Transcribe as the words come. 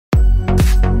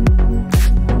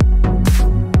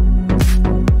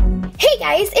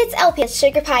guys, it's LPS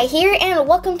Sugar Pie here, and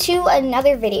welcome to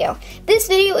another video. This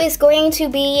video is going to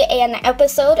be an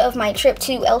episode of my trip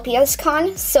to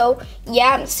LPSCon, so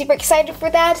yeah, I'm super excited for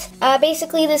that.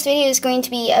 Basically, this video is going to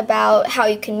be about how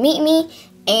you can meet me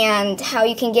and how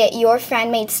you can get your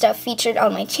fan-made stuff featured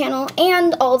on my channel,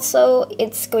 and also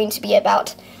it's going to be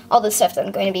about all the stuff that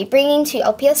I'm going to be bringing to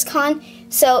LPSCon.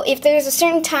 So if there's a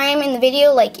certain time in the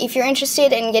video, like if you're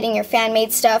interested in getting your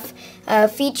fan-made stuff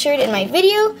featured in my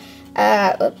video,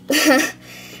 then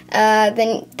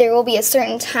there will be a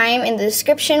certain time in the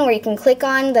description where you can click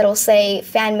on that'll say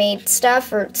fan-made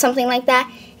stuff or something like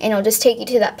that, and it'll just take you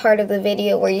to that part of the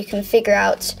video where you can figure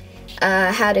out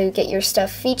how to get your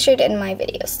stuff featured in my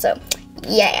videos. So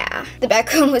yeah, the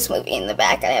background was moving in the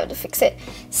back, I have to fix it.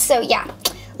 So yeah,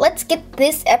 let's get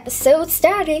this episode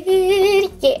started.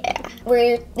 Yeah,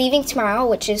 we're leaving tomorrow,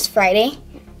 which is Friday,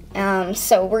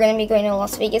 so we're gonna be going to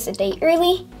Las Vegas a day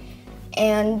early,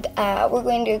 and we're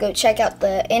going to go check out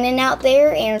the In-N-Out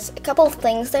there and a couple of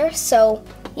things there. So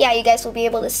yeah, you guys will be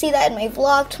able to see that in my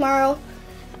vlog tomorrow.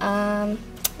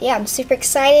 Yeah, I'm super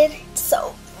excited.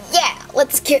 So yeah,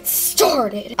 let's get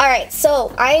started. Alright,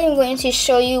 so I am going to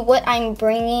show you what I'm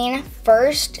bringing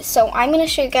first. So I'm going to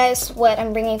show you guys what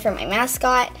I'm bringing for my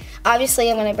mascot. Obviously,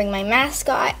 I'm going to bring my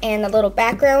mascot and a little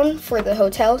background for the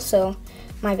hotel, so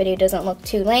my video doesn't look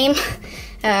too lame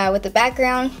with the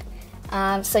background.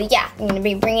 So yeah, I'm going to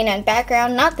be bringing in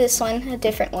background, not this one, a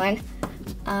different one.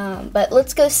 But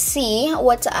let's go see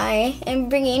what I am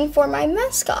bringing for my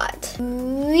mascot.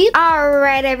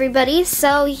 Alright everybody,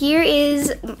 so here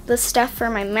is the stuff for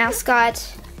my mascot.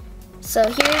 So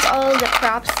here's all the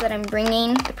props that I'm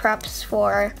bringing, the props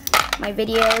for my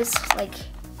videos, like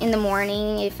in the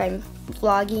morning if I'm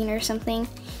vlogging or something.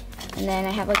 And then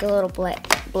I have like a little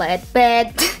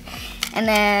bed. And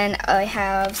then I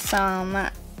have some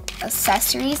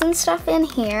accessories and stuff in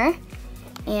here,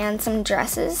 and some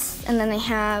dresses, and then I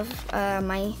have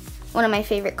one of my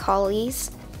favorite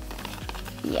collies.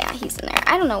 Yeah, he's in there.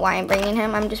 I don't know why I'm bringing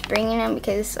him. I'm just bringing him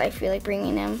because I feel like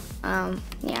bringing him.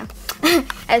 Yeah.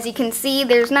 As you can see,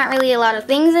 there's not really a lot of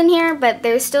things in here, but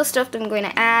there's still stuff that I'm going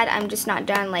to add. I'm just not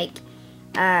done, like,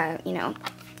 you know,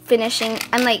 finishing.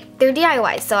 I'm like, they're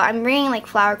DIY, so I'm bringing like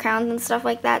flower crowns and stuff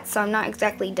like that, so I'm not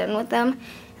exactly done with them.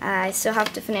 I still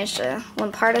have to finish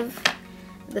one part of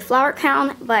the flower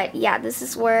crown, but yeah, this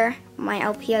is where my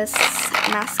LPS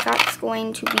mascot's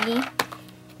going to be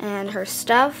and her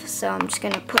stuff. So I'm just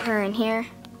gonna put her in here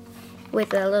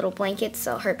with a little blanket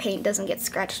so her paint doesn't get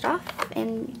scratched off,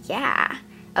 and yeah.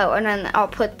 Oh, and then I'll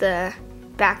put the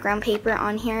background paper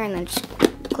on here and then just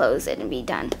close it and be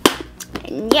done.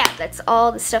 And yeah, that's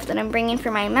all the stuff that I'm bringing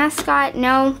for my mascot.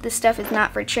 No, this stuff is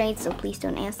not for trade, so please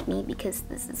don't ask me, because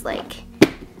this is like,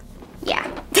 yeah.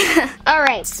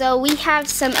 Alright, so we have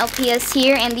some LPS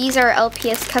here, and these are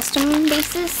LPS custom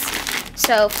bases.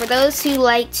 So for those who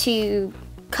like to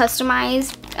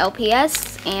customize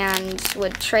LPS and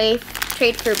would trade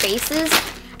for bases,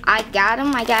 I got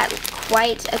them. I got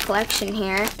quite a collection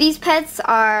here. These pets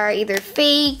are either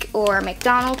fake or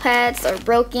McDonald's pets, or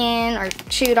broken or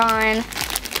chewed on,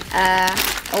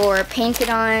 or painted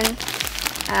on.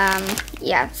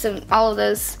 Yeah, so all of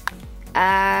those.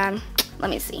 Let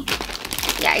me see.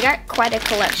 Yeah, I got quite a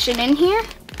collection in here,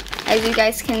 as you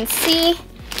guys can see.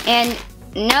 And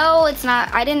no, it's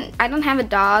not, I don't have a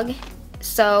dog.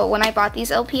 So when I bought these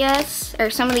LPS,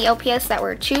 or some of the LPS that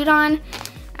were chewed on,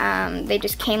 they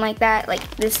just came like that. Like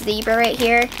this zebra right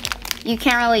here, you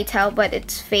can't really tell, but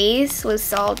its face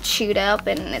was all chewed up,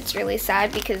 and it's really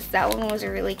sad because that one was a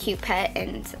really cute pet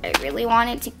and I really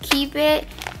wanted to keep it.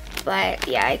 But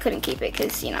yeah, I couldn't keep it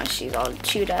because, you know, she's all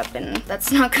chewed up, and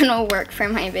that's not gonna work for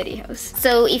my videos.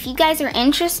 So if you guys are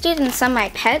interested in some of my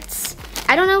pets,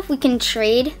 I don't know if we can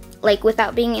trade, like,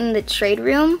 without being in the trade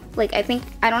room. Like, I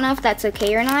don't know if that's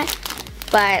okay or not,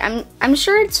 but I'm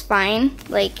sure it's fine.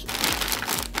 Like,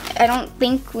 I don't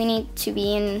think we need to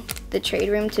be in the trade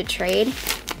room to trade.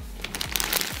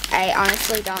 I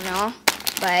honestly don't know.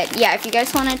 But yeah, if you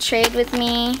guys want to trade with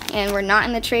me and we're not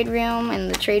in the trade room and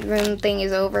the trade room thing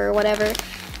is over or whatever,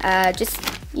 just,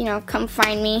 you know, come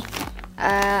find me.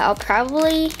 I'll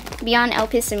probably be on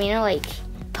LPSCon, like,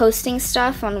 posting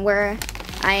stuff on where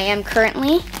I am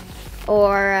currently,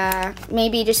 or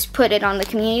maybe just put it on the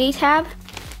community tab.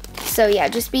 So yeah,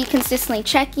 just be consistently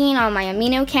checking on my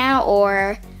amino account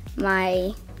or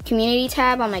my community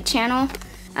tab on my channel.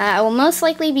 I will most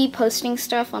likely be posting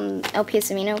stuff on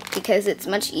LPSCon because it's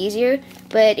much easier,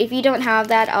 but if you don't have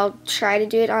that, I'll try to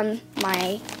do it on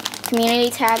my community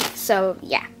tab. So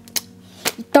yeah,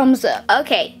 thumbs up.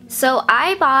 Okay, so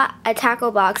I bought a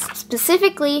tackle box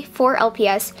specifically for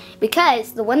LPS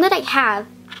because the one that I have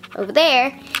over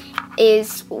there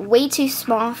is way too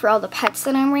small for all the pets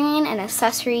that I'm bringing and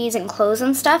accessories and clothes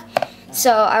and stuff.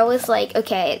 So I was like,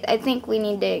 okay, I think we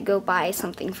need to go buy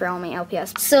something for all my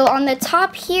LPS. So on the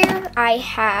top here, I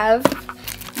have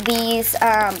these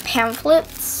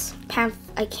pamphlets.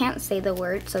 I can't say the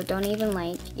word, so don't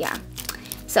even yeah.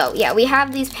 So yeah, we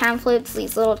have these pamphlets,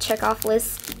 these little check-off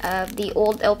lists of the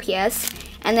old LPS.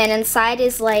 And then inside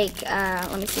is like,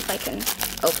 let me see if I can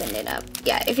open it up.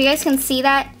 Yeah, if you guys can see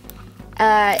that,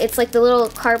 it's like the little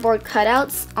cardboard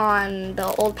cutouts on the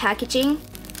old packaging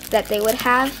that they would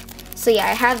have. So yeah,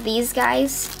 I have these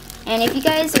guys. And if you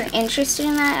guys are interested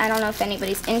in that, I don't know if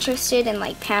anybody's interested in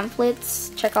like pamphlets,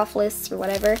 check-off lists, or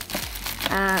whatever.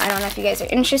 I don't know if you guys are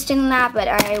interested in that, but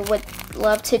I would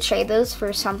love to trade those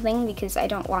for something because I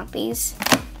don't want these.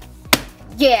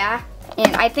 Yeah,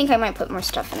 and I think I might put more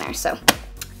stuff in there, so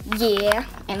yeah.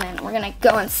 And then we're gonna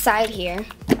go inside here.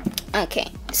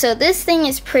 Okay, so this thing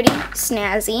is pretty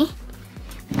snazzy.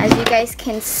 As you guys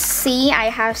can see, I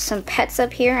have some pets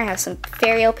up here. I have some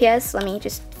fairy LPS. Let me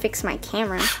just fix my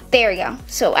camera. There we go.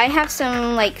 So I have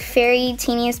some like fairy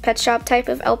teeniest pet shop type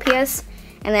of LPS.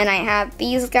 And then I have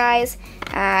these guys.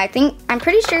 I'm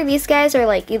pretty sure these guys are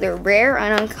like either rare or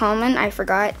uncommon. I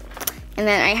forgot. And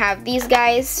then I have these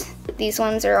guys. These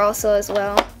ones are also as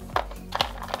well.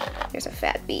 There's a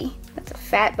fat bee. That's a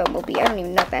fat bumblebee. I don't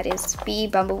even know what that is. Bee,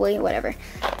 bumblebee, whatever.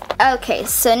 Okay,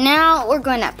 so now we're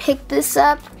going to pick this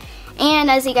up.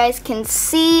 And as you guys can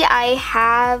see, I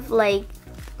have like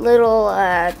little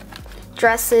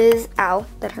dresses. Ow,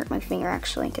 that hurt my finger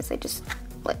actually because I just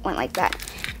went like that.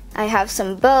 I have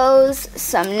some bows,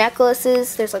 some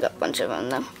necklaces. There's like a bunch of them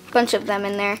though. Bunch of them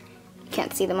in there. You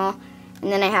can't see them all.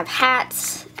 And then I have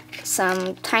hats,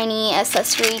 some tiny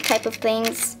accessory type of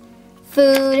things,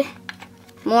 food,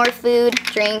 more food,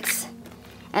 drinks,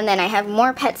 and then I have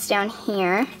more pets down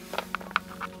here.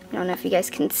 I don't know if you guys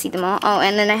can see them all. Oh,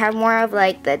 and then I have more of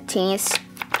like the teeniest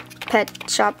pet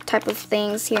shop type of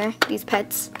things here, these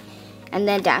pets. And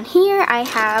then down here I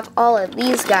have all of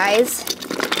these guys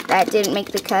that didn't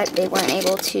make the cut. They weren't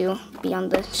able to be on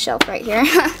the shelf right here.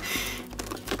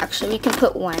 Actually, we can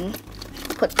put one.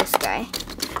 Put this guy.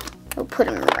 We'll put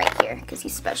him right here because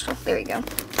he's special. There we go.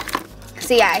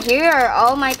 So yeah, here are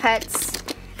all my pets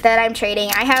that I'm trading.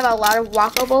 I have a lot of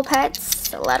walkable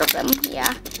pets. A lot of them,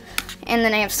 yeah. And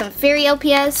then I have some fairy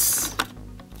LPS.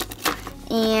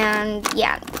 And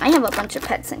yeah, I have a bunch of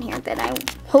pets in here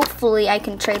that hopefully I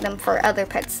can trade them for other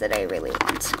pets that I really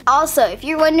want. Also, if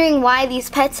you're wondering why these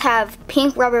pets have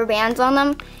pink rubber bands on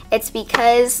them, it's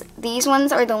because these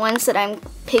ones are the ones that I'm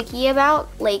picky about.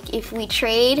 Like if we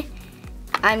trade,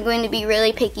 I'm going to be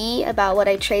really picky about what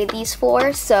I trade these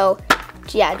for. So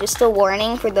yeah, just a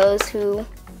warning for those who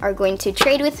are going to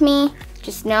trade with me.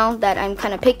 Just know that I'm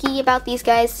kind of picky about these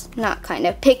guys. Not kind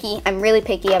of picky, I'm really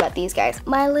picky about these guys.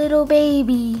 My little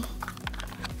baby.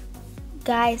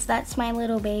 Guys, that's my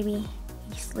little baby.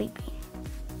 He's sleeping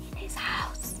in his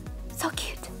house. So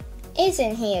cute.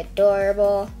 Isn't he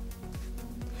adorable?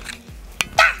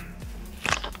 Ah!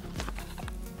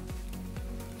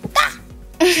 Ah!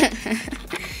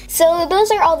 So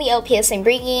those are all the LPS I'm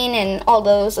bringing and all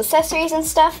those accessories and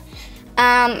stuff.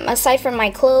 Aside from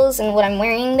my clothes and what I'm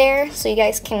wearing there, so you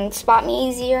guys can spot me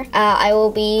easier, I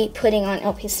will be putting on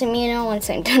LPS Amino once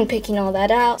I'm done picking all that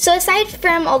out. So aside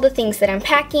from all the things that I'm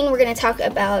packing, we're going to talk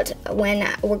about when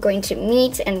we're going to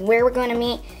meet and where we're going to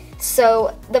meet.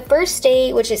 So the first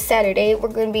day, which is Saturday, we're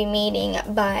going to be meeting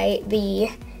by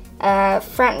the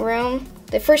front room,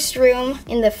 the first room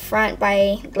in the front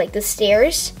by like the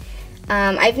stairs.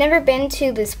 I've never been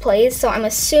to this place, so I'm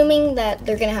assuming that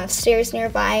they're going to have stairs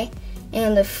nearby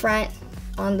in the front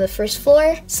on the first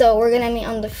floor. So we're gonna meet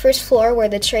on the first floor where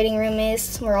the trading room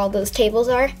is, where all those tables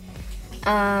are.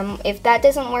 If that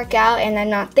doesn't work out and I'm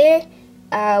not there,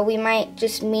 we might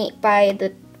just meet by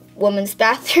the woman's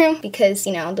bathroom because,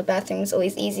 you know, the bathroom is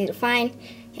always easy to find,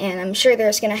 and I'm sure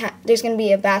there's gonna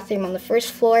be a bathroom on the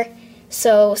first floor.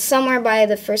 So somewhere by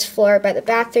the first floor by the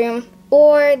bathroom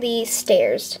or the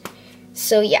stairs.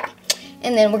 So yeah.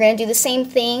 And then we're going to do the same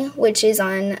thing, which is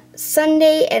on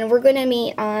Sunday, and we're going to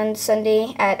meet on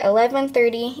Sunday at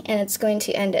 11:30, and it's going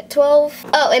to end at 12.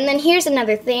 Oh, and then here's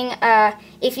another thing.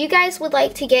 If you guys would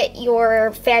like to get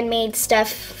your fan-made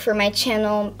stuff for my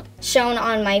channel shown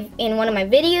on in one of my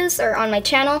videos or on my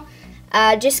channel,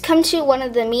 just come to one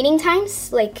of the meeting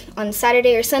times, like on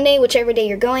Saturday or Sunday, whichever day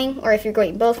you're going, or if you're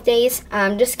going both days.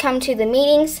 Just come to the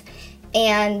meetings.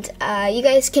 And you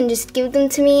guys can just give them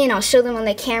to me and I'll show them on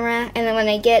the camera, and then when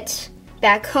I get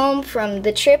back home from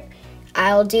the trip,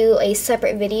 I'll do a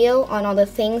separate video on all the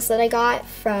things that I got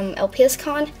from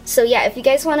LPSCon. So yeah, if you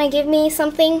guys want to give me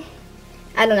something,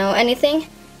 I don't know, anything,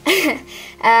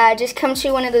 just come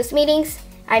to one of those meetings.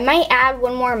 I might add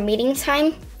one more meeting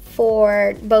time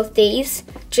for both days,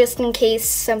 just in case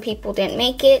some people didn't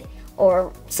make it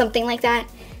or something like that.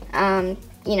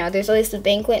 You know, there's always the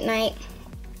banquet night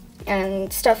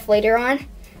and stuff later on.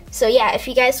 So yeah, if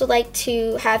you guys would like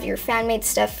to have your fan-made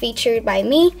stuff featured by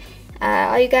me,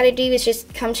 all you gotta do is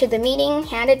just come to the meeting,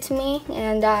 hand it to me,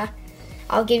 and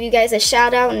I'll give you guys a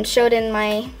shout out and show it in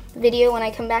my video when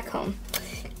I come back home.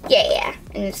 Yeah,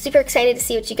 and super excited to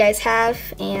see what you guys have,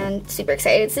 and super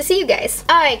excited to see you guys.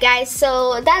 Alright guys,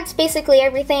 so that's basically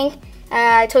everything.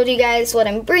 I told you guys what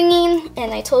I'm bringing,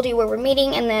 and I told you where we're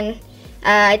meeting, and then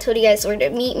I told you guys where to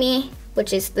meet me,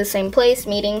 which is the same place,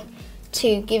 meeting,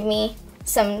 to give me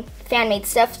some fan-made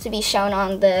stuff to be shown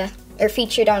on or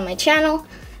featured on my channel.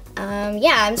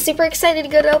 Yeah, I'm super excited to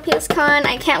go to LPSCon.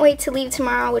 I can't wait to leave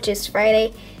tomorrow, which is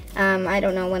Friday. I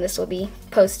don't know when this will be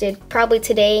posted. Probably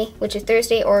today, which is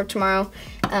Thursday, or tomorrow.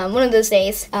 One of those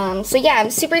days. So yeah, I'm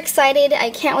super excited. I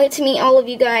can't wait to meet all of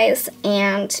you guys,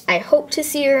 and I hope to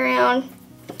see you around.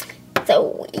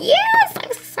 So yes,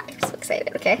 I'm so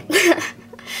excited, okay?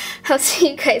 I'll see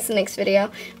you guys in the next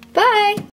video. Bye!